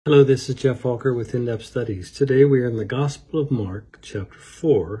Hello, this is Geoff Walker with In-Depth Studies. Today we are in the Gospel of Mark, chapter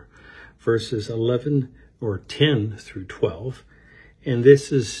 4, verses 10 through 12. And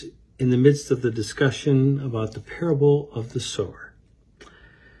this is in the midst of the discussion about the parable of the sower. It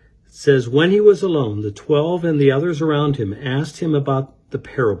says, when he was alone, the 12 and the others around him asked him about the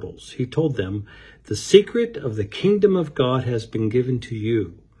parables. He told them, the secret of the kingdom of God has been given to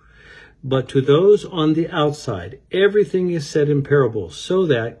you. But to those on the outside, everything is said in parables, so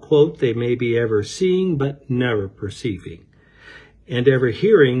that, quote, they may be ever seeing but never perceiving, and ever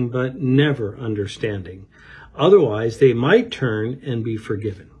hearing but never understanding. Otherwise, they might turn and be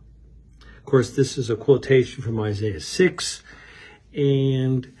forgiven. Of course, this is a quotation from Isaiah 6,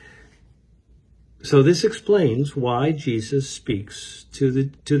 and so this explains why Jesus speaks to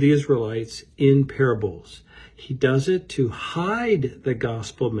the Israelites in parables. He does it to hide the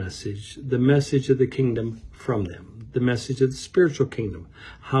gospel message, the message of the kingdom from them, the message of the spiritual kingdom,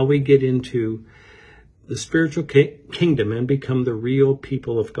 how we get into the spiritual kingdom and become the real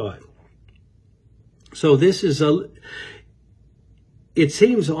people of God. So this is it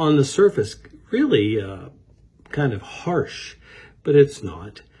seems on the surface really kind of harsh, but it's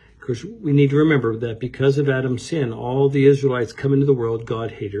not. Because we need to remember that because of Adam's sin, all the Israelites come into the world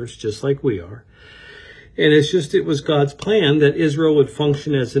God haters, just like we are. And it was God's plan that Israel would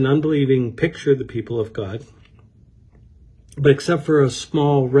function as an unbelieving picture of the people of God. But except for a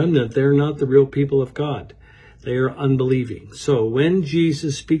small remnant, they're not the real people of God. They are unbelieving. So when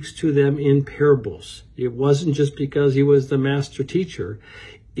Jesus speaks to them in parables, it wasn't just because he was the master teacher.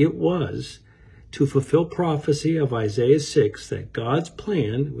 It was to fulfill prophecy of Isaiah 6 that God's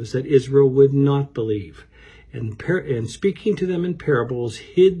plan was that Israel would not believe. And speaking to them in parables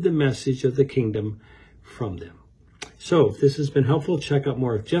hid the message of the kingdom from them. So if this has been helpful, check out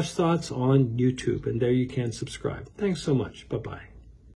more of Geoff's thoughts on YouTube, and there you can subscribe. Thanks so much. Bye-bye.